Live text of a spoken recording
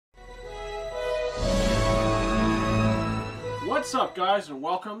What's up, guys, and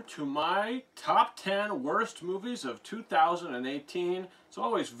welcome to my top 10 worst movies of 2018. It's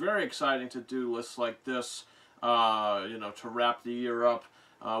always very exciting to do lists like this, to wrap the year up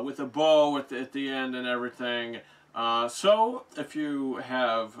with a bow at the end and everything. So, if you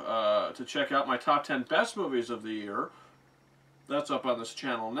have to check out my top 10 best movies of the year, that's up on this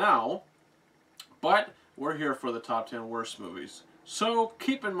channel now. But we're here for the top 10 worst movies. So,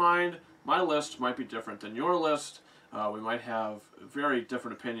 keep in mind, my list might be different than your list. We might have very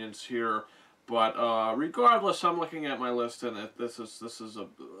different opinions here, but regardless, I'm looking at my list, and this is a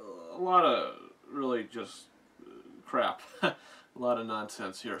lot of really just crap, a lot of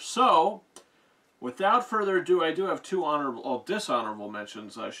nonsense here. So, without further ado, I do have two dishonorable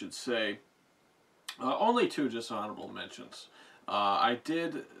mentions, I should say. Only two dishonorable mentions. I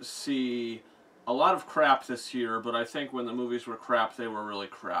did see a lot of crap this year, but I think when the movies were crap, they were really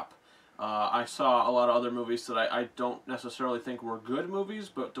crap. I saw a lot of other movies that I don't necessarily think were good movies,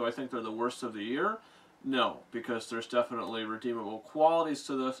 but do I think they're the worst of the year? No, because there's definitely redeemable qualities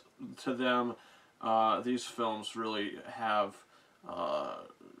to them. These films really have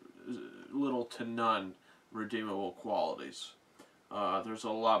little to none redeemable qualities. There's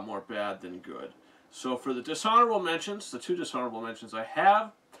a lot more bad than good. So for the dishonorable mentions, the two dishonorable mentions I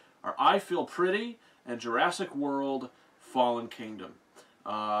have are I Feel Pretty and Jurassic World Fallen Kingdom.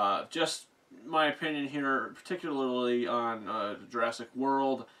 Just my opinion here, particularly on Jurassic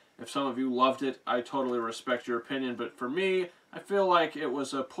World. If some of you loved it, I totally respect your opinion, but for me, I feel like it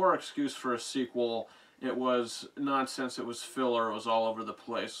was a poor excuse for a sequel. It was nonsense, it was filler, it was all over the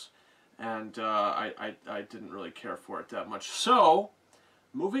place, and I didn't really care for it that much. So,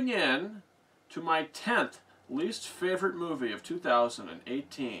 moving in to my 10th least favorite movie of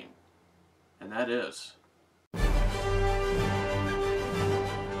 2018, and that is...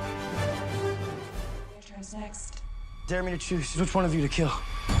 Next. Dare me to choose which one of you to kill.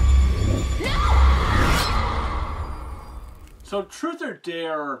 No! So Truth or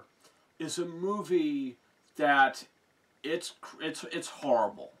Dare is a movie that it's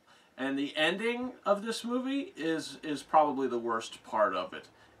horrible, and the ending of this movie is probably the worst part of it.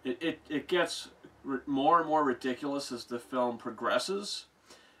 It gets more and more ridiculous as the film progresses,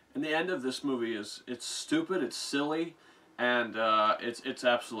 and the end of this movie it's stupid, it's silly, and it's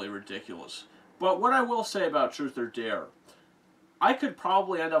absolutely ridiculous. But what I will say about Truth or Dare, I could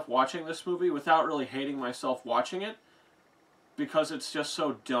probably end up watching this movie without really hating myself watching it, because it's just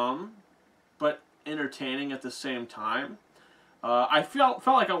so dumb, but entertaining at the same time. I felt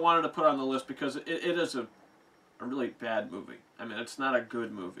like I wanted to put it on the list because it is a really bad movie. I mean, it's not a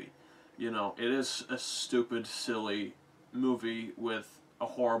good movie. You know, it is a stupid, silly movie with a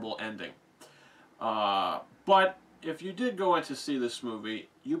horrible ending. But if you did go in to see this movie,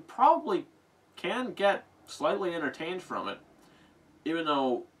 you probably can get slightly entertained from it, even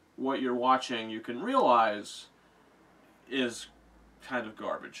though what you're watching you can realize is kind of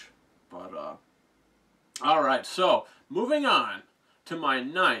garbage. But alright, so moving on to my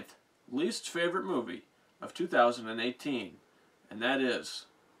 9th least favorite movie of 2018, and that is...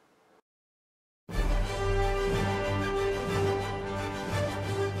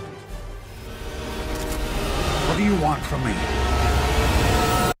 What do you want from me?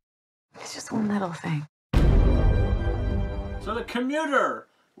 It's just one little thing. So The Commuter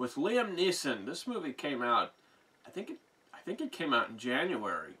with Liam Neeson. This movie came out, I think it came out in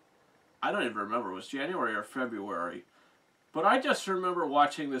January. I don't even remember, it was January or February. But I just remember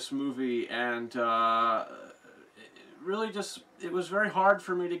watching this movie, and it was very hard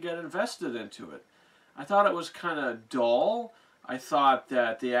for me to get invested into it. I thought it was kind of dull. I thought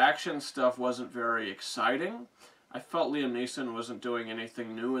that the action stuff wasn't very exciting. I felt Liam Neeson wasn't doing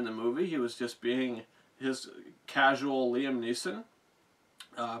anything new in the movie. He was just being his casual Liam Neeson.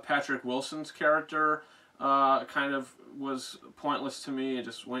 Patrick Wilson's character kind of was pointless to me. It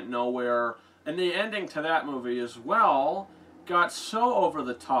just went nowhere. And the ending to that movie as well got so over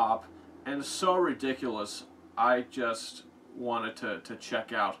the top and so ridiculous, I just wanted to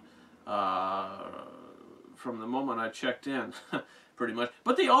check out from the moment I checked in. Pretty much.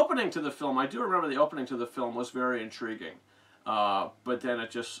 But the opening to the film, I do remember the opening to the film was very intriguing. But then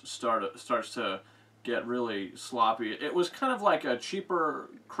it just starts to get really sloppy. It was kind of like a cheaper,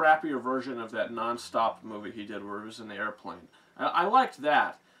 crappier version of that Non-Stop movie he did where he was in the airplane. I liked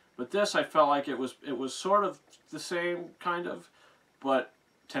that. But this, I felt like it was sort of the same, kind of, but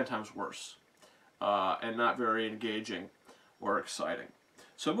 10 times worse. And not very engaging or exciting.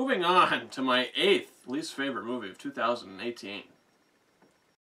 So moving on to my 8th least favorite movie of 2018.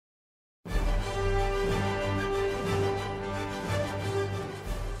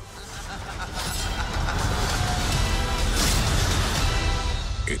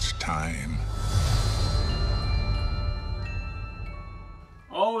 It's time.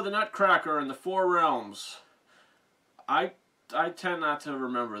 Oh, the Nutcracker and the Four Realms. I tend not to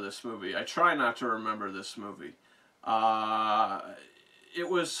remember this movie. I try not to remember this movie. It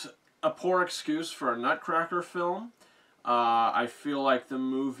was a poor excuse for a Nutcracker film. I feel like the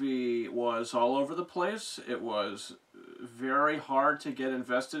movie was all over the place. It was very hard to get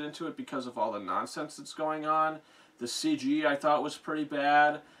invested into it because of all the nonsense that's going on. The CG I thought was pretty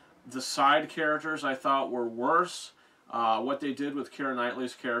bad. The side characters I thought were worse. What they did with Keira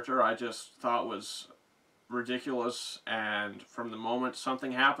Knightley's character I just thought was ridiculous, and from the moment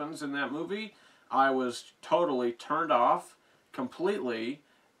something happens in that movie, I was totally turned off completely,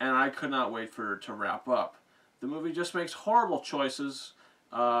 and I could not wait for it to wrap up. The movie just makes horrible choices.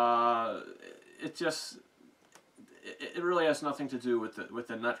 It really has nothing to do with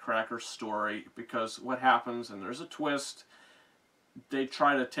the Nutcracker story, because what happens, and there's a twist, they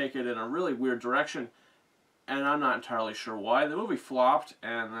try to take it in a really weird direction, and I'm not entirely sure why. The movie flopped,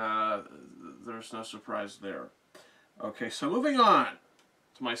 and there's no surprise there. Okay, so moving on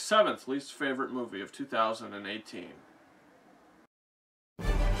to my 7th least favorite movie of 2018.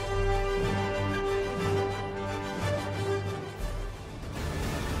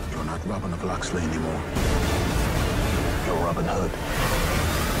 You're not Robin of Locksley anymore. You're Robin Hood.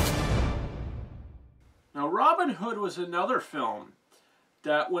 Now, Robin Hood was another film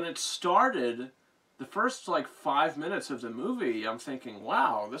that when it started, the first like 5 minutes of the movie, I'm thinking,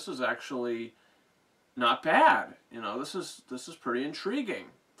 wow, this is actually not bad. You know, this is pretty intriguing.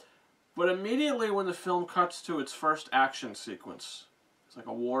 But immediately when the film cuts to its first action sequence, it's like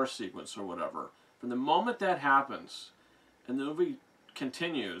a war sequence or whatever, from the moment that happens and the movie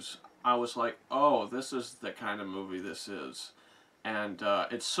continues, I was like, oh, this is the kind of movie this is. And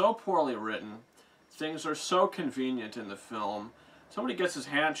it's so poorly written. Things are so convenient in the film. Somebody gets his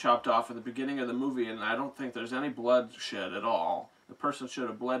hand chopped off in the beginning of the movie, and I don't think there's any bloodshed at all. The person should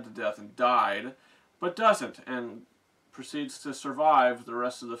have bled to death and died, but doesn't, and proceeds to survive the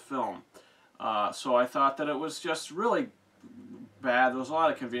rest of the film. So I thought that it was just really bad. There was a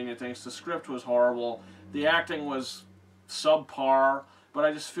lot of convenient things. The script was horrible. The acting was subpar, but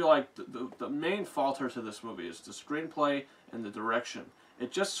I just feel like the main falter to this movie is the screenplay and the direction.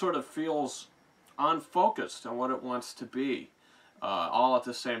 It just sort of feels unfocused on what it wants to be. All at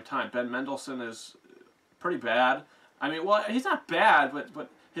the same time. Ben Mendelsohn is pretty bad. I mean, well, he's not bad, but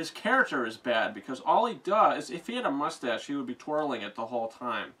his character is bad, because all he does, if he had a mustache, he would be twirling it the whole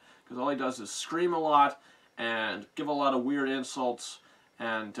time, because all he does is scream a lot and give a lot of weird insults,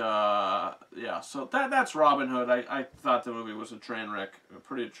 and yeah, so that's Robin Hood. I thought the movie was a train wreck,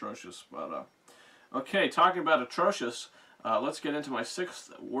 pretty atrocious, but okay, talking about atrocious, let's get into my 6th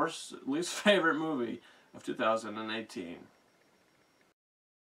least favorite movie of 2018.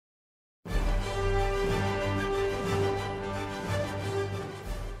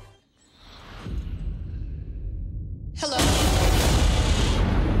 Hello.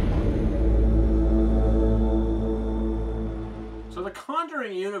 So the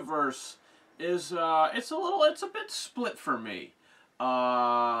Conjuring universe is it's a bit split for me.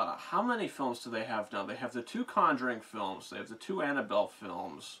 How many films do they have now? They have the 2 Conjuring films, they have the 2 Annabelle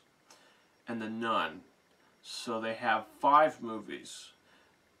films, and the Nun. So they have 5 movies,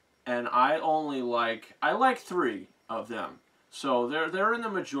 and I like 3 of them. So they're in the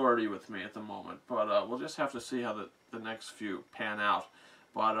majority with me at the moment, but we'll just have to see how the next few pan out.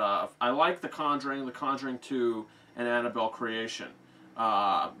 But I like The Conjuring 2, and Annabelle Creation.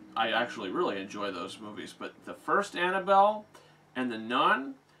 I actually really enjoy those movies, but the first Annabelle and the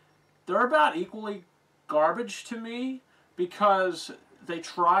Nun, they're about equally garbage to me, because they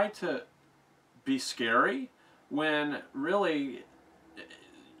try to be scary when really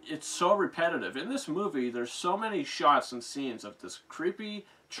it's so repetitive. In this movie, there's so many shots and scenes of this creepy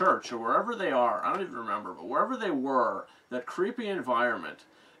church, or wherever they are, I don't even remember, but wherever they were, that creepy environment,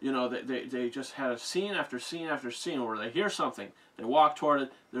 you know, they just had scene after scene after scene where they hear something, they walk toward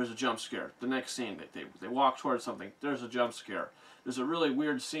it, there's a jump scare. The next scene, they walk toward something, there's a jump scare. There's a really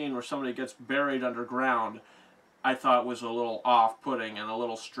weird scene where somebody gets buried underground. I thought was a little off-putting and a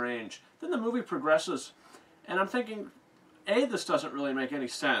little strange. Then the movie progresses, and I'm thinking, A, this doesn't really make any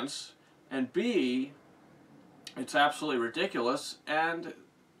sense, and B, it's absolutely ridiculous, and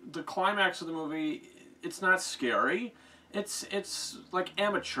the climax of the movie, it's not scary, it's like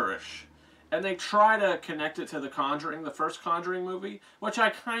amateurish. And they try to connect it to The Conjuring, the first Conjuring movie, which I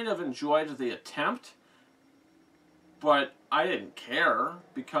kind of enjoyed the attempt, but I didn't care,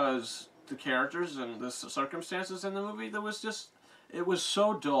 because the characters and the circumstances in the movie, it was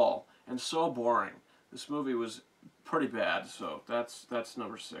so dull and so boring. This movie was pretty bad. So that's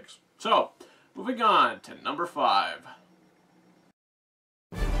number 6. So moving on to number 5.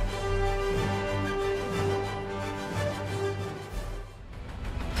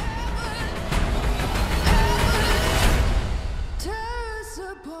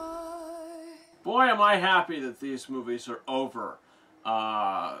 Boy, am I happy that these movies are over.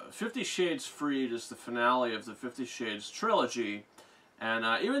 50 Shades Freed is the finale of the 50 Shades trilogy, and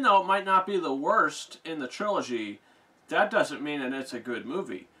even though it might not be the worst in the trilogy, that doesn't mean that it's a good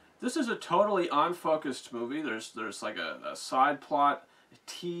movie. This is a totally unfocused movie. There's like a side plot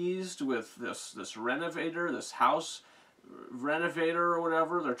teased with this renovator, this house renovator or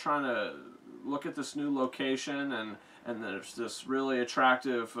whatever. They're trying to look at this new location, and there's this really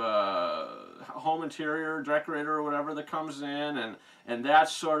attractive home interior decorator or whatever that comes in, and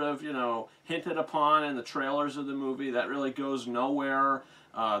that's sort of, you know, hinted upon in the trailers of the movie. That really goes nowhere.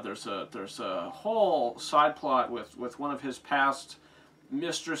 There's a whole side plot with one of his past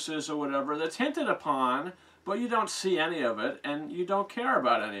mistresses or whatever that's hinted upon, but you don't see any of it, and you don't care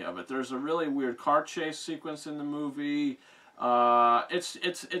about any of it. There's a really weird car chase sequence in the movie.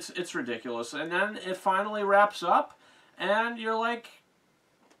 It's ridiculous, and then it finally wraps up, and you're like,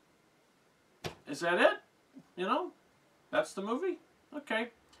 is that it? You know, that's the movie? Okay,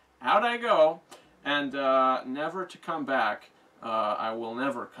 out I go, and never to come back. I will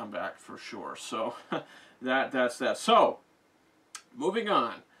never come back for sure. So that's that. So moving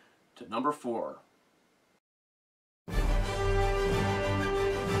on to number 4.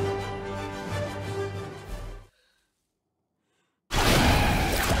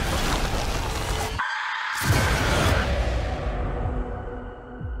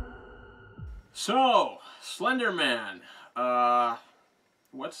 So, Slender Man.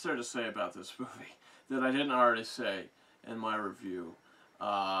 What's there to say about this movie that I didn't already say in my review?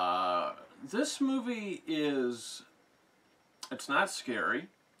 This movie is... It's not scary.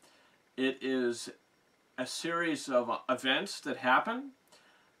 It is a series of events that happen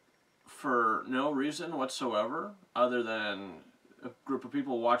for no reason whatsoever other than a group of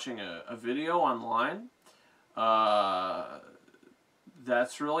people watching a video online.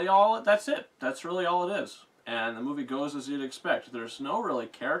 That's really all. That's it. That's really all it is. And the movie goes as you'd expect. There's no really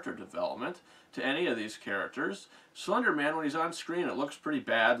character development to any of these characters. Slender Man, when he's on screen, it looks pretty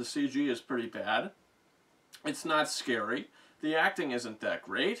bad. The CG is pretty bad. It's not scary. The acting isn't that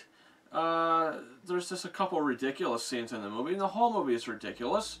great. There's just a couple ridiculous scenes in the movie, and the whole movie is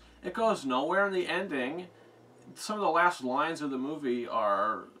ridiculous. It goes nowhere in the ending. Some of the last lines of the movie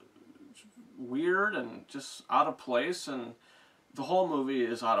are weird and just out of place, and the whole movie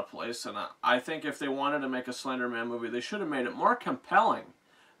is out of place. And I think if they wanted to make a Slender Man movie, they should have made it more compelling.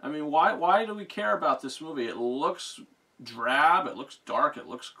 I mean, why do we care about this movie? It looks drab, it looks dark, it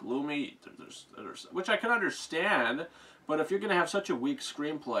looks gloomy, which I can understand, but if you're going to have such a weak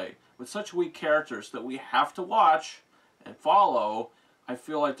screenplay with such weak characters that we have to watch and follow, I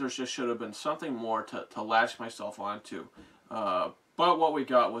feel like there just should have been something more to latch myself onto. But what we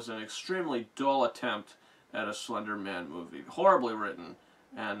got was an extremely dull attempt at a Slender Man movie. Horribly written,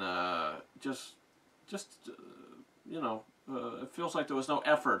 and you know, it feels like there was no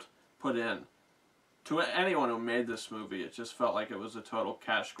effort put in to anyone who made this movie. It just felt like it was a total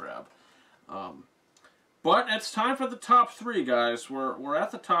cash grab. But it's time for the top 3, guys. We're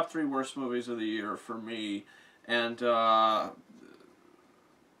at the top 3 worst movies of the year for me, and I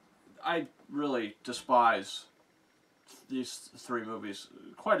really despise these 3 movies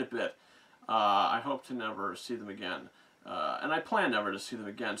quite a bit. I hope to never see them again, and I plan never to see them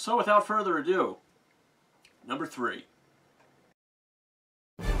again. So without further ado, number 3.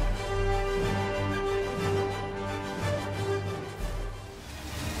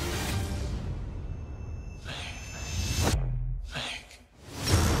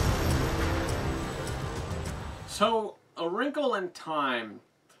 So, A Wrinkle in Time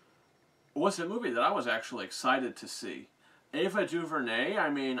was a movie that I was actually excited to see. Ava DuVernay,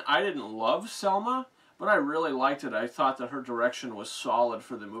 I mean, I didn't love Selma, but I really liked it. I thought that her direction was solid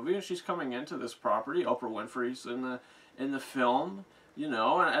for the movie, and she's coming into this property. Oprah Winfrey's in the film, you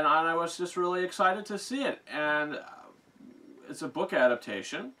know, and I was just really excited to see it. And it's a book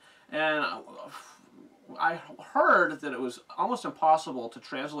adaptation, and I heard that it was almost impossible to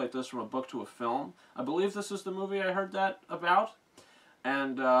translate this from a book to a film. I believe this is the movie I heard that about.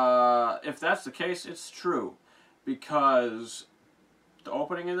 And if that's the case, it's true. Because the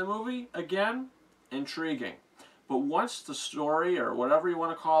opening of the movie, again, intriguing. But once the story, or whatever you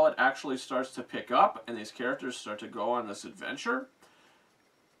want to call it, actually starts to pick up, and these characters start to go on this adventure,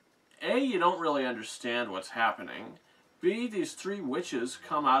 A, you don't really understand what's happening. B, these 3 witches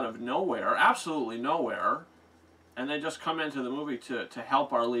come out of nowhere, absolutely nowhere, and they just come into the movie to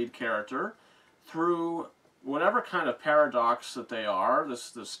help our lead character through whatever kind of paradox that they are,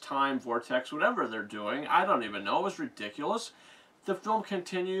 this time vortex, whatever they're doing. I don't even know. It was ridiculous. The film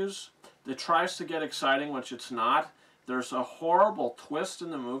continues. It tries to get exciting, which it's not. There's a horrible twist in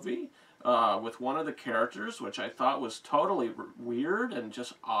the movie with one of the characters, which I thought was totally weird and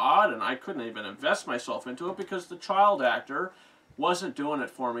just odd, and I couldn't even invest myself into it because the child actor wasn't doing it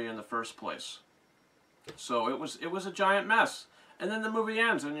for me in the first place. So it was a giant mess. And then the movie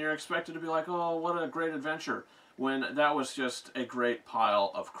ends, and you're expected to be like, oh, what a great adventure, when that was just a great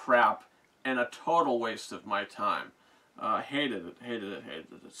pile of crap and a total waste of my time. Hated it, hated it, hated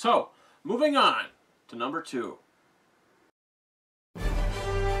it. So, moving on to number 2.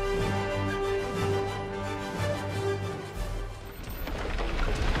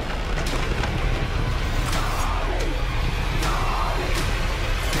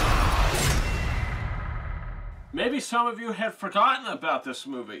 Maybe some of you had forgotten about this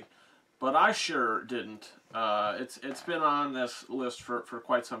movie, but I sure didn't. It's been on this list for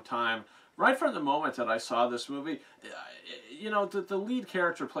quite some time. Right from the moment that I saw this movie, you know, the lead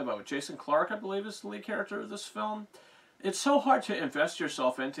character played by Jason Clarke, I believe, is the lead character of this film. It's so hard to invest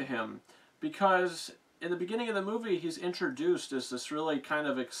yourself into him because in the beginning of the movie, he's introduced as this really kind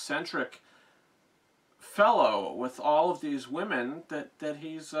of eccentric fellow with all of these women that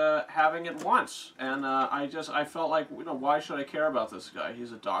he's having at once, and I felt like, you know, why should I care about this guy?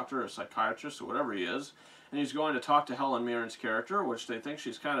 He's a doctor, a psychiatrist, or whatever he is, and he's going to talk to Helen Mirren's character, which they think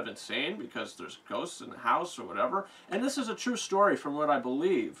she's kind of insane because there's ghosts in the house or whatever. And this is a true story from what I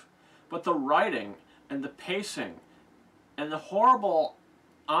believe, but the writing and the pacing and the horrible,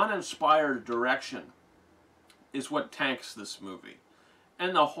 uninspired direction is what tanks this movie.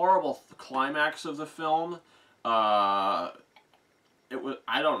 And the horrible climax of the film, I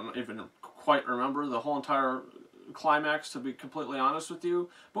don't even quite remember the whole entire climax, to be completely honest with you.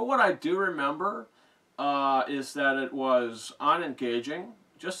 But what I do remember is that it was unengaging,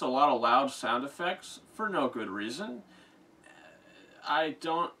 just a lot of loud sound effects for no good reason. I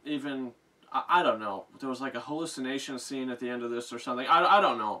don't know. There was like a hallucination scene at the end of this or something. I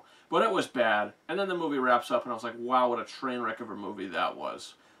don't know. But it was bad. And then the movie wraps up and I was like, wow, what a train wreck of a movie that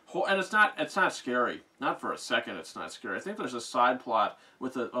was. And it's not scary. Not for a second it's not scary. I think there's a side plot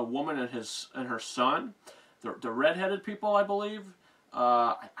with a woman and her son. The redheaded people, I believe.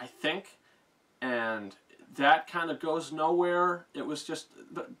 I think. And that kind of goes nowhere. It was just,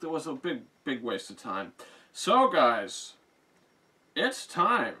 there was a big waste of time. So guys, it's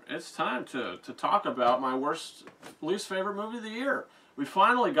time. It's time to talk about my least favorite movie of the year. We've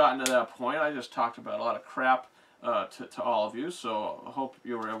finally gotten to that point. I just talked about a lot of crap to all of you, so I hope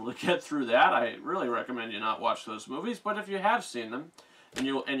you were able to get through that. I really recommend you not watch those movies, but if you have seen them, and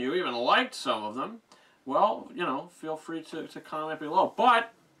you even liked some of them, well, you know, feel free to comment below.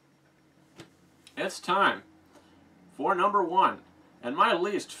 But it's time for number 1, and my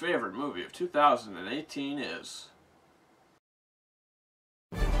least favorite movie of 2018 is...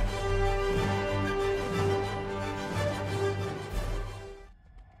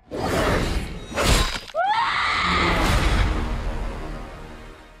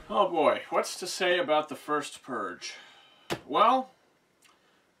 Oh boy, what's to say about the first Purge? Well,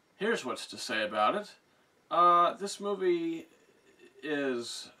 here's what's to say about it. This movie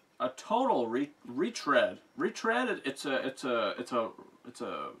is a total retread. Retread. It's a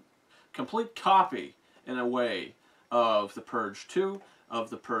complete copy in a way of the Purge 2, of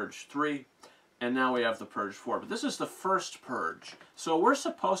the Purge 3, and now we have the Purge 4. But this is the first Purge, so we're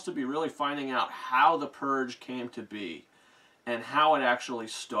supposed to be really finding out how the Purge came to be and how it actually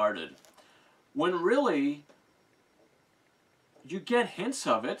started, when really you get hints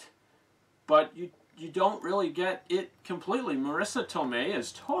of it, but you don't really get it completely. Marissa Tomei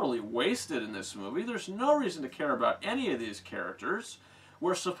is totally wasted in this movie. There's no reason to care about any of these characters.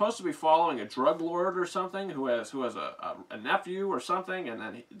 We're supposed to be following a drug lord or something who has a nephew or something, and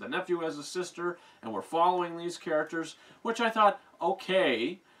then the nephew has a sister, and we're following these characters, which I thought,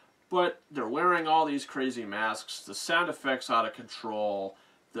 okay, but they're wearing all these crazy masks, the sound effects out of control,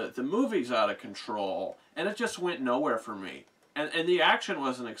 the movie's out of control, and it just went nowhere for me. And the action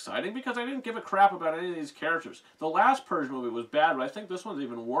wasn't exciting because I didn't give a crap about any of these characters. The last Purge movie was bad, but I think this one's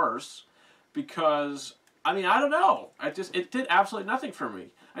even worse because, I mean, I don't know. It did absolutely nothing for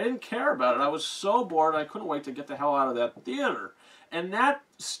me. I didn't care about it. I was so bored, I couldn't wait to get the hell out of that theater. And that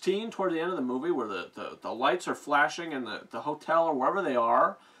scene toward the end of the movie where the lights are flashing in the hotel or wherever they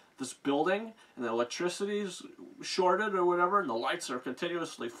are, this building, and the electricity's shorted or whatever, and the lights are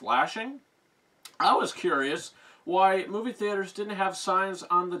continuously flashing. I was curious, why movie theaters didn't have signs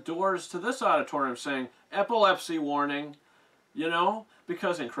on the doors to this auditorium saying, epilepsy warning, you know?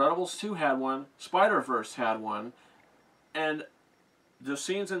 Because Incredibles 2 had one, Spider-Verse had one, and the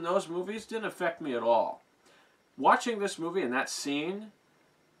scenes in those movies didn't affect me at all. Watching this movie and that scene,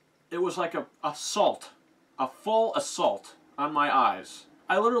 it was like a assault, a full assault on my eyes.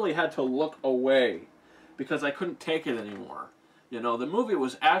 I literally had to look away because I couldn't take it anymore. You know, the movie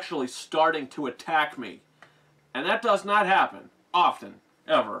was actually starting to attack me. And that does not happen often,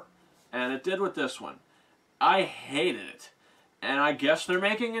 ever. And it did with this one. I hated it. And I guess they're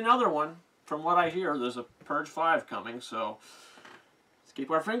making another one. From what I hear, there's a Purge 5 coming, so let's keep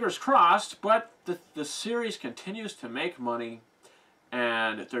our fingers crossed. But the series continues to make money,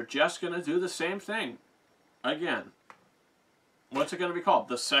 and they're just going to do the same thing again. What's it going to be called?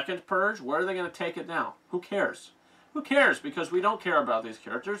 The second Purge? Where are they going to take it now? Who cares? Who cares? Because we don't care about these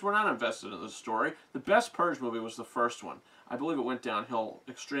characters. We're not invested in the story. The best Purge movie was the first one. I believe it went downhill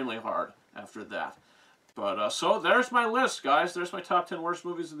extremely hard after that. But, so there's my list, guys. There's my top 10 worst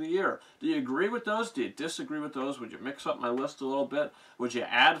movies of the year. Do you agree with those? Do you disagree with those? Would you mix up my list a little bit? Would you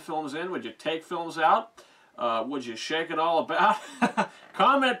add films in? Would you take films out? Would you shake it all about?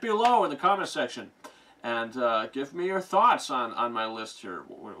 Comment below in the comment section. And give me your thoughts on my list here.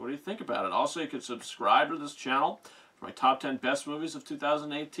 What do you think about it? Also, you can subscribe to this channel. My top 10 best movies of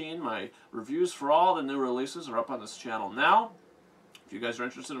 2018. My reviews for all the new releases are up on this channel now. If you guys are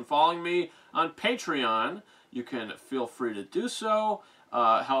interested in following me on Patreon, you can feel free to do so.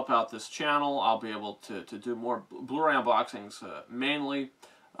 Help out this channel. I'll be able to do more Blu-ray unboxings mainly.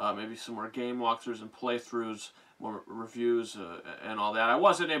 Maybe some more game walkthroughs and playthroughs, more reviews and all that. I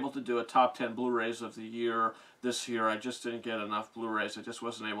wasn't able to do a top 10 Blu-rays of the year this year. I just didn't get enough Blu-rays. I just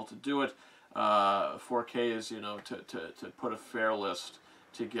wasn't able to do it. 4K is, you know, to put a fair list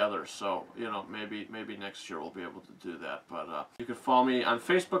together. So, you know, maybe next year we'll be able to do that. But you can follow me on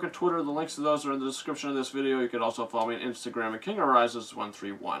Facebook and Twitter. The links to those are in the description of this video. You can also follow me on Instagram at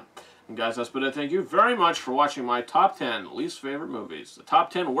KingOfRises131. And guys, that's been it. Thank you very much for watching my top 10 least favorite movies. The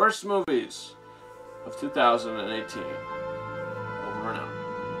top 10 worst movies of 2018. Over and out.